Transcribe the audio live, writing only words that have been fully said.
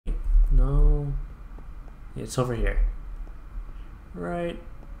It's over here. Right?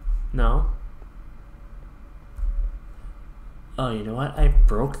 No. Oh, you know what? I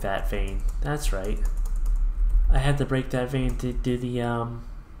broke that vein. That's right. I had to break that vein to do the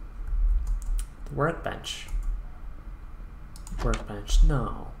workbench. Workbench.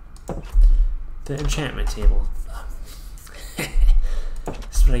 No. The enchantment table. This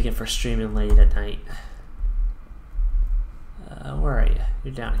is what I get for streaming late at night. Where are you?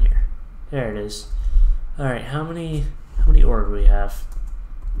 You're down here. There it is. Alright, how many ore do we have?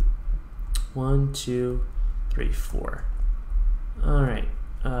 1, 2, 3, 4. Alright.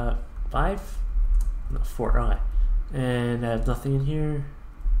 5? No, 4. Okay. And I have nothing in here.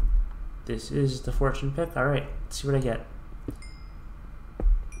 This is the fortune pick. Alright, let's see what I get.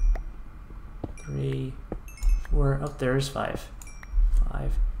 3, 4. Oh, there's 5.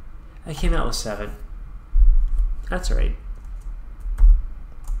 5. I came out with 7. That's alright.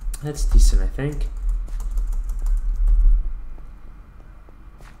 That's decent, I think.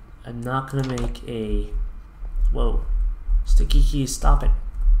 I'm not gonna make a... Whoa. Sticky keys, stop it.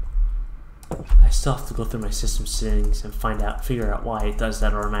 I still have to go through my system settings and figure out why it does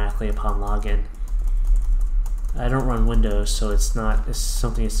that automatically upon login. I don't run Windows, so it's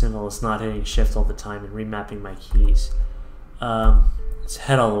something as simple as not hitting shift all the time and remapping my keys. Let's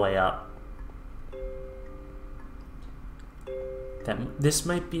head all the way up. This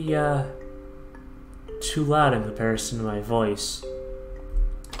might be too loud in comparison to my voice.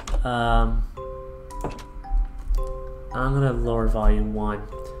 I'm gonna lower volume 1.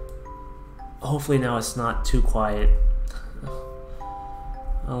 Hopefully now it's not too quiet.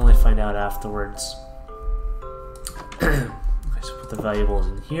 I'll only find out afterwards. Okay, so put the valuables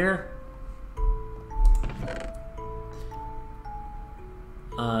in here.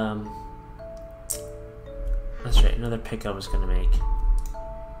 That's right, another pick I was gonna make.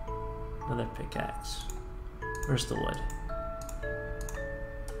 Another pickaxe. Where's the wood?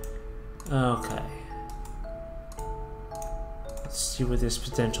 Okay. Let's see what this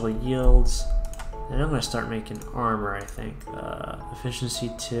potentially yields. And I'm gonna start making armor, I think.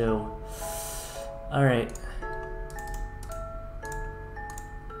 Efficiency 2. Alright.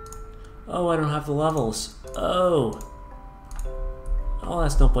 Oh, I don't have the levels. Oh! Oh,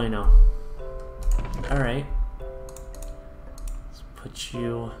 that's no bueno. Alright. Let's put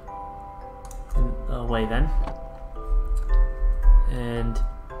you away then. And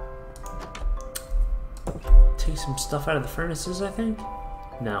take some stuff out of the furnaces, I think?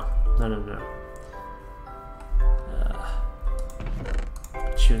 No. No.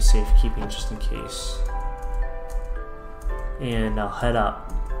 Put you in safekeeping just in case. And I'll head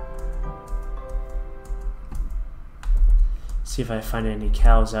up. See if I find any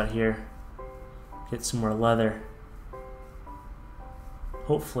cows out here. Get some more leather.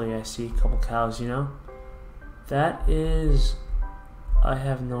 Hopefully I see a couple cows, you know? That is... I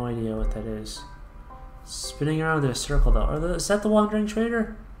have no idea what that is. Spinning around in a circle though. Is that the Wandering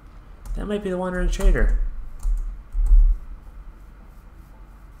Trader? That might be the Wandering Trader.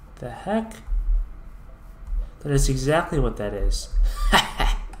 The heck? That is exactly what that is.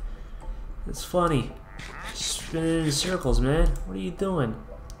 It's funny. Spinning in circles, man. What are you doing?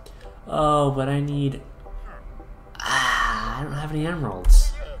 Oh, but I need... I don't have any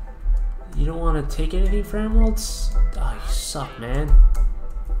emeralds. You don't want to take anything for emeralds? Oh, you suck, man.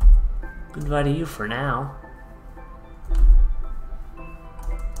 Goodbye to you for now.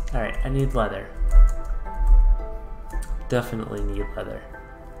 Alright, I need leather. Definitely need leather.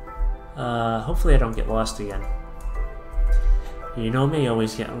 Hopefully I don't get lost again. You know me,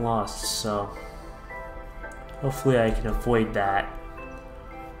 always getting lost, so... hopefully I can avoid that.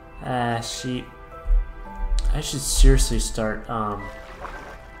 Sheep. I should seriously start, a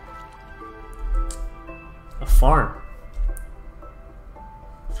farm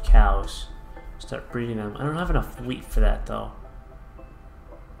of cows. Start breeding them. I don't have enough wheat for that, though.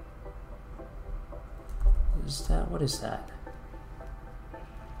 Is that? What is that?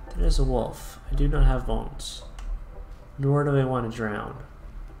 That is a wolf. I do not have bones. Nor do I want to drown.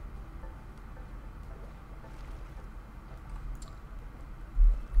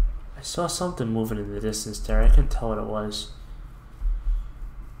 I saw something moving in the distance there. I couldn't tell what it was.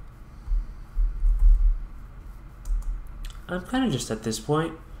 I'm kind of just at this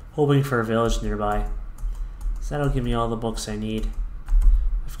point hoping for a village nearby. So that'll give me all the books I need.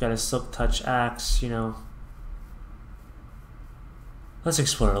 I've got a silk touch axe, you know. Let's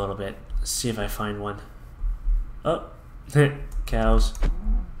explore a little bit. See if I find one. Oh, cows.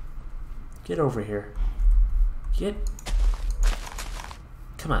 Get over here. Get.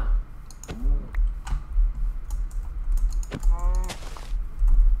 Come on.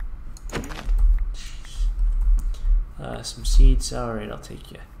 Jeez.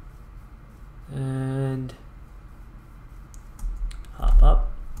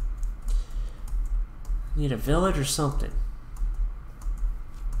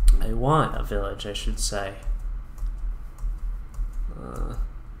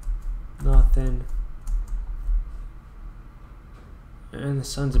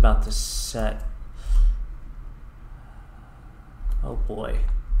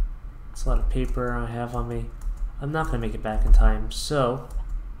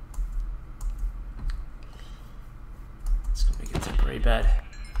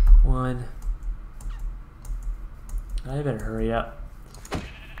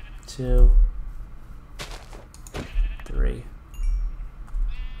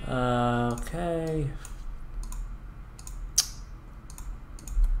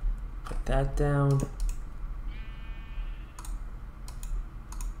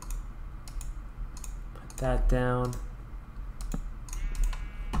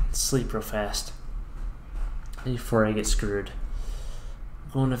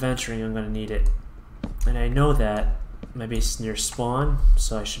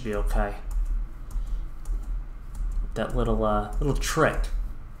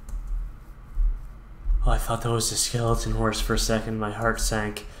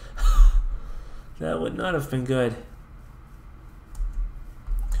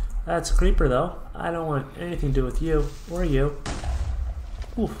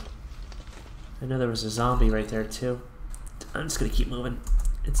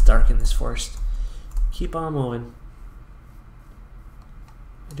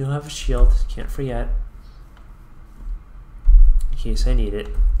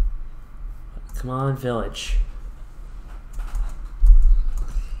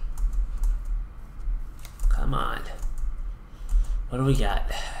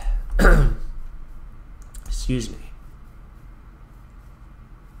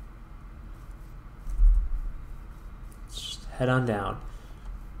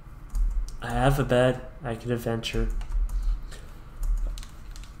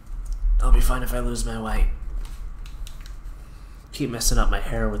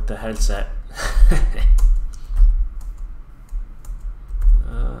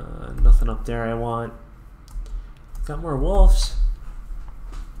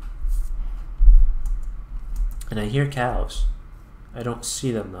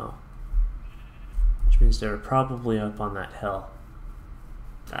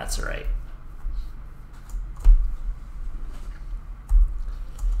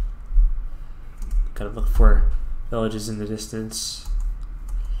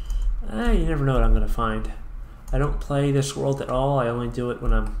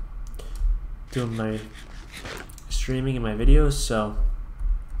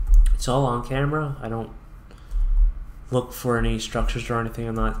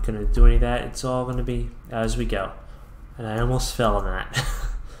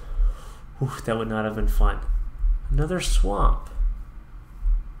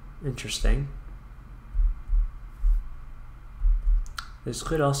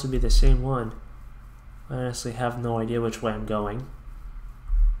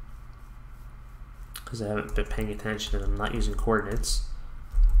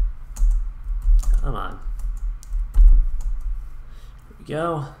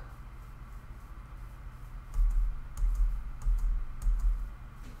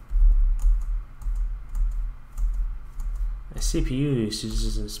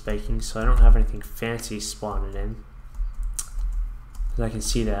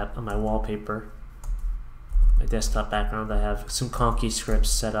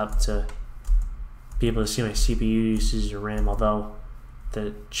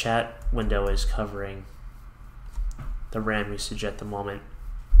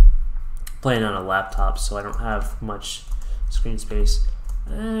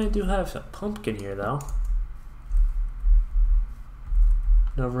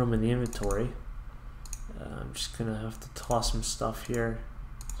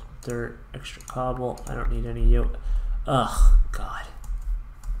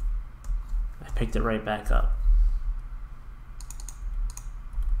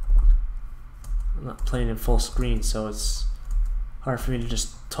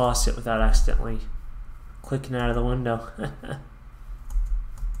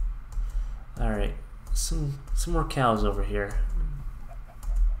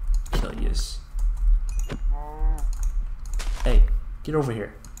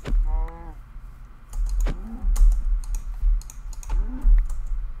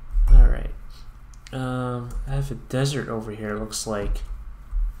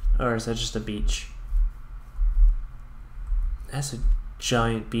 That's a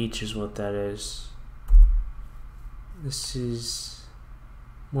giant beach is what that is. This is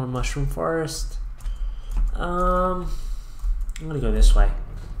more mushroom forest. I'm gonna go this way.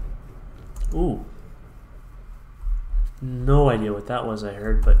 Ooh. No idea what that was I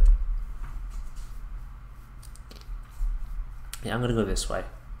heard, but yeah, I'm gonna go this way.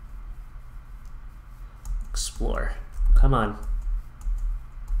 Explore. Come on.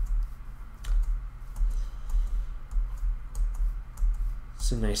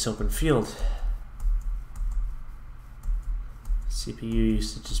 It's a nice open field. CPU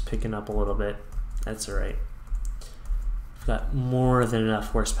usage is picking up a little bit. That's alright. I've got more than enough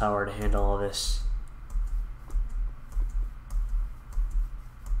horsepower to handle all this.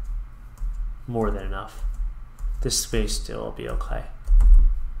 More than enough. This space still will be okay.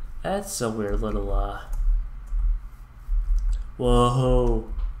 That's a weird little, whoa.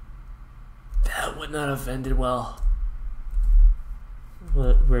 That would not have ended well.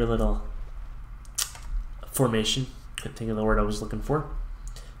 Weird little formation. Couldn't think of the word I was looking for.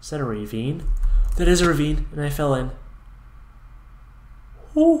 Is that a ravine? That is a ravine, and I fell in.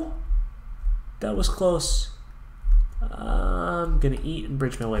 Whew. That was close. I'm gonna eat and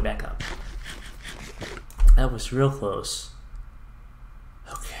bridge my way back up. That was real close.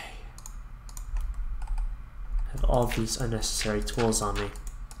 Okay. I have all these unnecessary tools on me.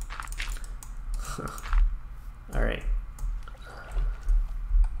 Alright.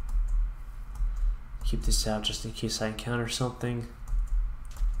 Keep this out just in case I encounter something.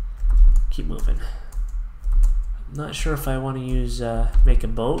 Keep moving. I'm not sure if I want to use make a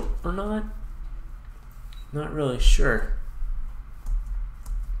boat or not. Not really sure.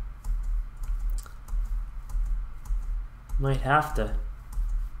 Might have to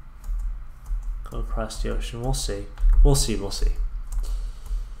go across the ocean. We'll see. We'll see. We'll see.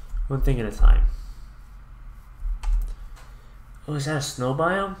 One thing at a time. Oh, is that a snow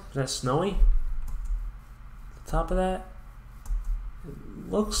biome? Is that snowy? Top of that? It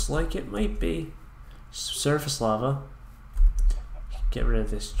looks like it might be. Surface lava. Get rid of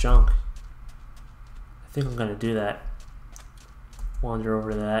this junk. I think I'm gonna do that. Wander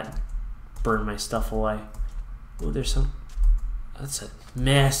over to that. Burn my stuff away. Oh, there's some. That's a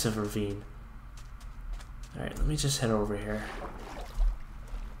massive ravine. Alright, let me just head over here.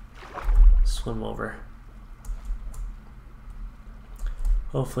 Swim over.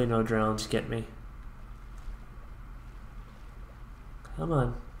 Hopefully no drowns get me. Come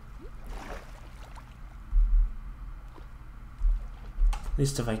on. At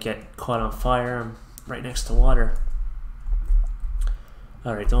least if I get caught on fire, I'm right next to water.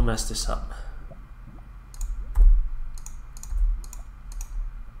 Alright, don't mess this up.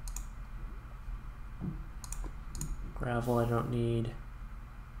 Gravel I don't need.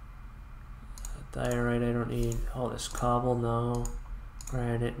 Diorite I don't need. All this cobble, no.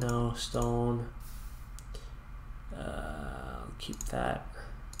 Granite, no. Stone. I'll keep that.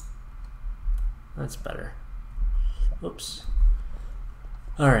 That's better. Oops.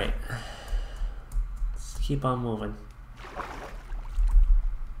 Alright. Let's keep on moving.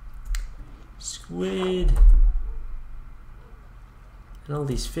 Squid. And all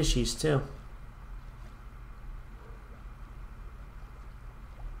these fishies too.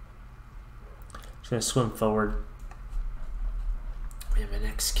 Just gonna swim forward. Man, my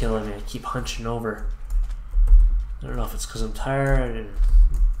neck's killing me. I keep hunching over. I don't know if it's because I'm tired and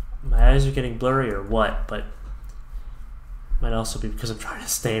my eyes are getting blurry or what, but might also be because I'm trying to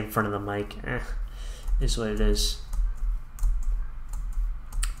stay in front of the mic. Is what it is.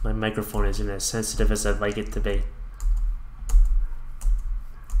 My microphone isn't as sensitive as I'd like it to be.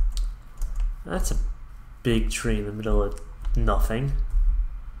 That's a big tree in the middle of nothing.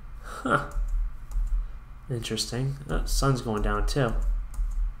 Huh. Interesting. Oh, sun's going down too.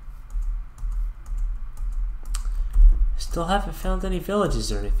 Still haven't found any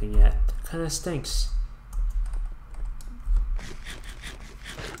villages or anything yet. That kind of stinks.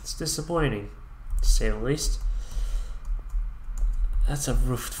 It's disappointing, to say the least. That's a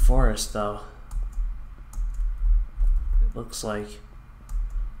roofed forest, though. It looks like.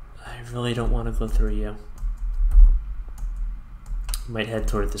 I really don't want to go through you. I might head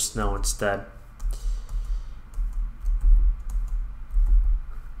toward the snow instead.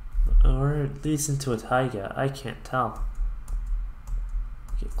 Or it leads into a taiga. I can't tell.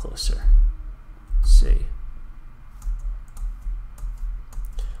 Get closer. Let's see.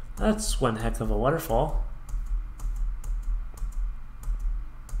 That's one heck of a waterfall.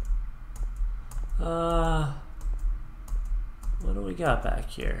 What do we got back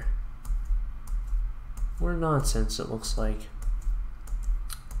here? More nonsense, it looks like.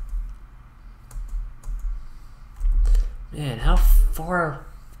 Man, how far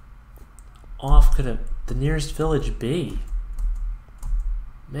off could the nearest village be?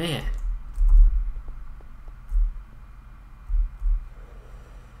 Man.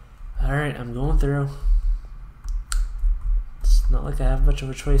 Alright, I'm going through. It's not like I have much of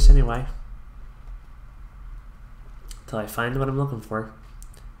a choice anyway. Until I find what I'm looking for.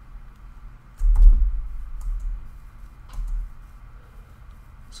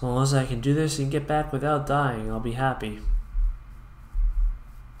 As long as I can do this and get back without dying, I'll be happy.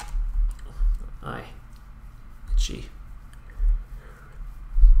 Aye. Itchy.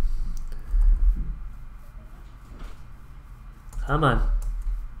 Come on.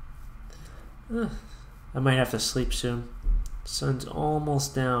 I might have to sleep soon. Sun's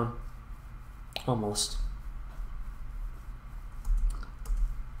almost down. Almost.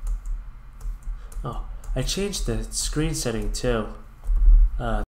 Oh, I changed the screen setting too.